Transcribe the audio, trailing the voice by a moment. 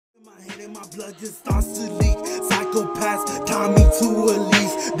Hitting my blood just starts to leak. Psychopaths tie me to a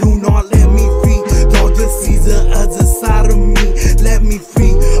leash. Do not let me free. Y'all just see the other side of me. Let me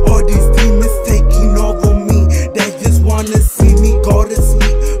free. All these demons taking over me. They just wanna see me go to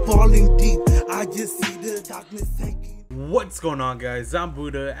sleep. Falling deep. I just see the darkness taking. What's going on, guys? I'm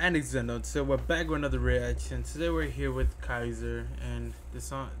Buddha and Xeno. So we're back with another reaction. Today we're here with Kaiser, and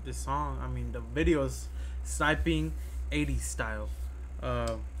the video's Sniping 80's style.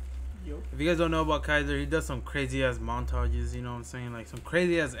 If you guys don't know about Kaiser, he does some crazy ass montages, you know what I'm saying, like some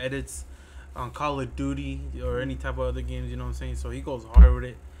crazy ass edits on Call of Duty or any type of other games, you know what I'm saying. So he goes hard with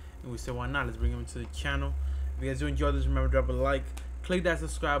it, and we said, why not? Let's bring him into the channel. If you guys do enjoy this, remember to drop a like, click that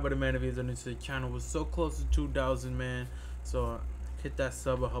subscribe button, man. If you guys are new to the channel, we're so close to 2,000, man. So hit that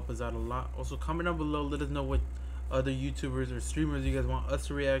sub, will help us out a lot. Also, comment down below, let us know what other YouTubers or streamers you guys want us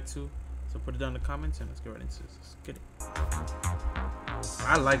to react to. So put it down in the comments and let's get right into this. Let's get it.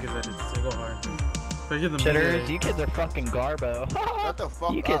 I like his edits, they go hard. Especially the Shitters, you kids are fucking garbo. Shut the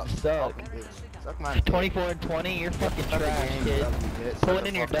fuck you kids suck. Suck my 24 and 20, you're fucking trash, kid. Pulling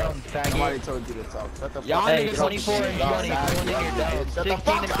in your dome, faggot. Somebody told you to talk. Shut the fuck up. Hey, 24 and 20, pulling in your dome.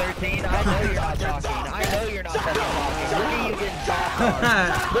 16 and 13, I know you're not talking. I know you're not fucking talking. Look at you getting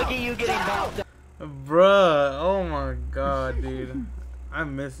bopped. Look at you getting bopped. Bruh, oh my god, dude. I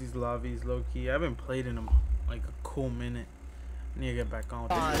miss these lobbies, low-key. I haven't played in them like a cool minute. I need to get back on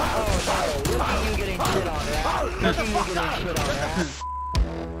with this. Oh, no. Look at you getting shit on, right? Look at you getting shit on, right?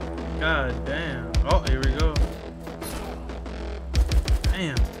 God damn. Oh, here we go.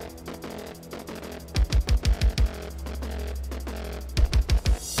 Damn.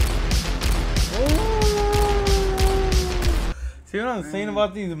 Ooh. See what I'm saying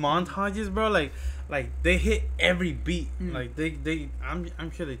about these montages, bro? Like they hit every beat. Like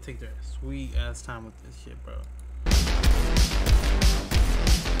I'm sure they take their sweet ass time with this shit, bro.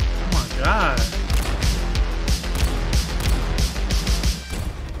 Oh my god.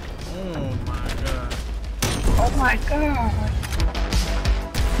 Oh my god. Oh my god.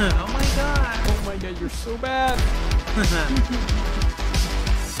 Oh my god. Oh my god, you're so bad.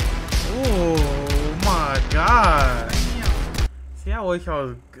 Oh my god. See, I wish I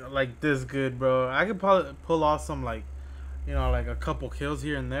was like this good, bro. I could probably pull off some, like, you know, like a couple kills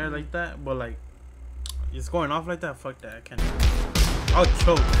here and there like that, but like just going off like that, fuck that. I can't. I'll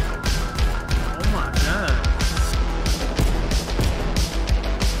choke. Oh my god.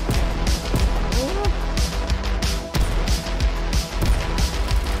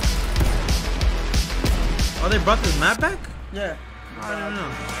 Oh, they brought this map back? Yeah. I don't know.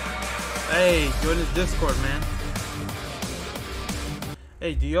 Hey, join this Discord, man.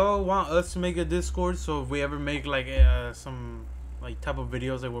 Hey, do y'all want us to make a Discord, so if we ever make like some like type of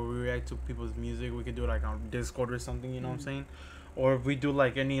videos like where we react to people's music, we could do it like on Discord or something, you know what I'm saying? Or if we do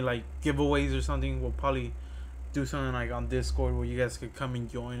like any like giveaways or something, we'll probably do something like on Discord where you guys could come and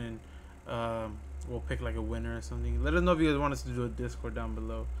join, and we'll pick like a winner or something. Let us know if you guys want us to do a Discord down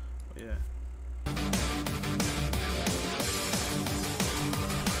below. But yeah.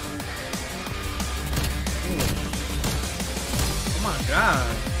 Oh my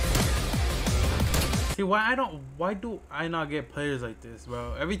god. See, why do I not get players like this,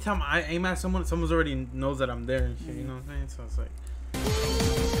 bro? Every time I aim at someone, someone's already knows that I'm there and shit, you know what I'm saying? So it's like,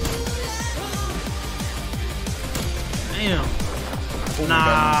 damn. Oh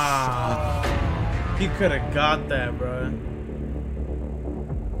Nah. He could have got that, bro.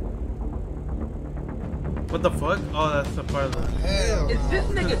 What the fuck? Oh, that's the part of the... Is this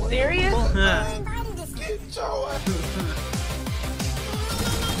nigga serious?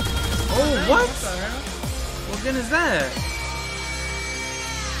 Oh, what? What gun is that?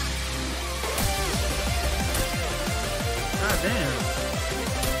 God damn.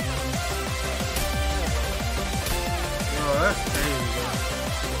 Yo, that's crazy, bro.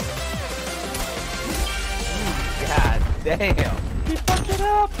 God damn. He fucked it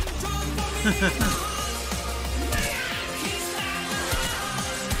up.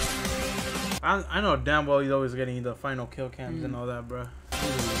 I know damn well he's always getting the final kill cams and all that, bro.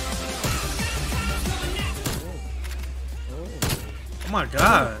 Oh my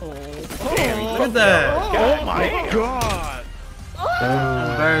god. Damn, look at that. Oh my god.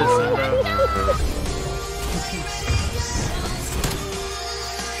 Embarrassing, bro.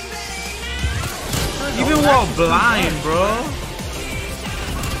 Even while blind, bro.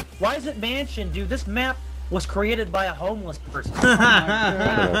 Why is it mansion, dude? This map was created by a homeless person.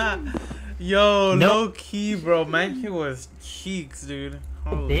 Yo, low key, bro. Mansion was cheeks, dude.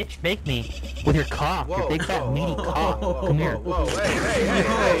 Holy. Bitch, make me with your cock. Your big fat meaty cock. Come here. Whoa,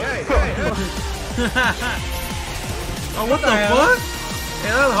 hey. Oh, what the fuck?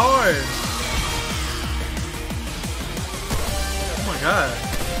 Yeah, that's hard. hard. Oh my god.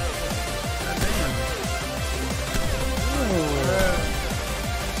 God damn.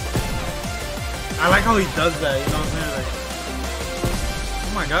 I like how he does that, you know what I'm saying? Like,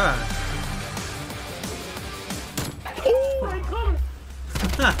 oh my god.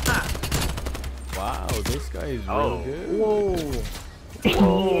 Wow, this guy is real good. Whoa.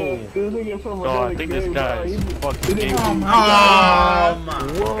 Oh, I think this guy is fucking game. Oh my.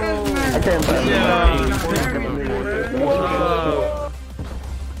 I can't believe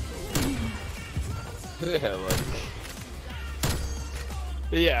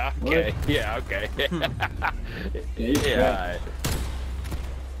Yeah, okay. Yeah, okay. Yeah.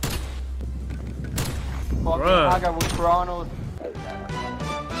 Bruh.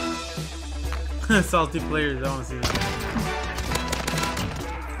 Salty players, I want to see this.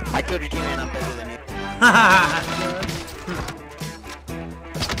 I told your teammate I'm better than you.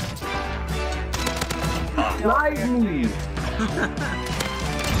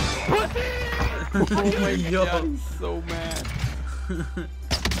 Oh my Yo. god, he's so mad.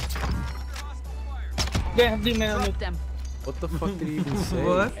 What the fuck did he even say?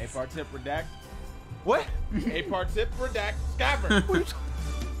 What? A part tip redact. What? A part tip redact. Scabber.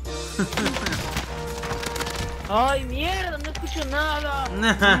 Ay, mierda, no escucho nada.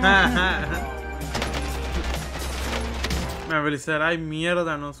 Man really said, ay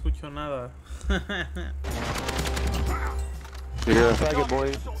mierda, no escucho nada. Yeah, faggot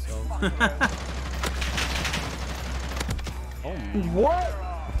boy. What?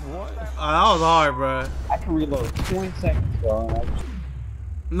 Oh, that was hard, bro. I can reload 20 seconds, bro.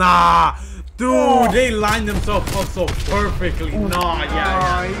 Nah, dude, they lined themselves up so perfectly. Nah,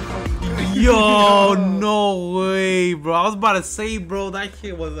 yeah. Yo, no way, bro. I was about to say, bro, that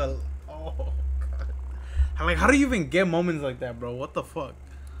shit was a. Oh, God. Like, how do you even get moments like that, bro? What the fuck?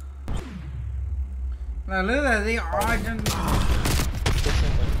 Now, look at they are.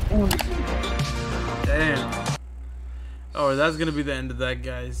 Damn. Alright, that's gonna be the end of that,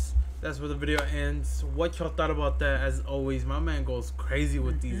 guys. That's where the video ends. What y'all thought about that? As always, my man goes crazy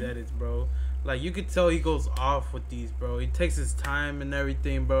with these edits, bro. Like, you could tell he goes off with these, bro. He takes his time and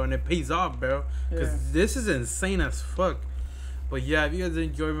everything, bro, and it pays off, bro. Because this is insane as fuck. But yeah, if you guys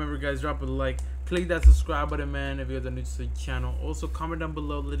enjoy, remember, guys, drop a like. Click that subscribe button, man, if you guys are new to the channel. Also, comment down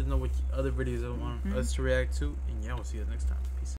below. Let us know what other videos you want us to react to. And yeah, we'll see you guys next time. Peace.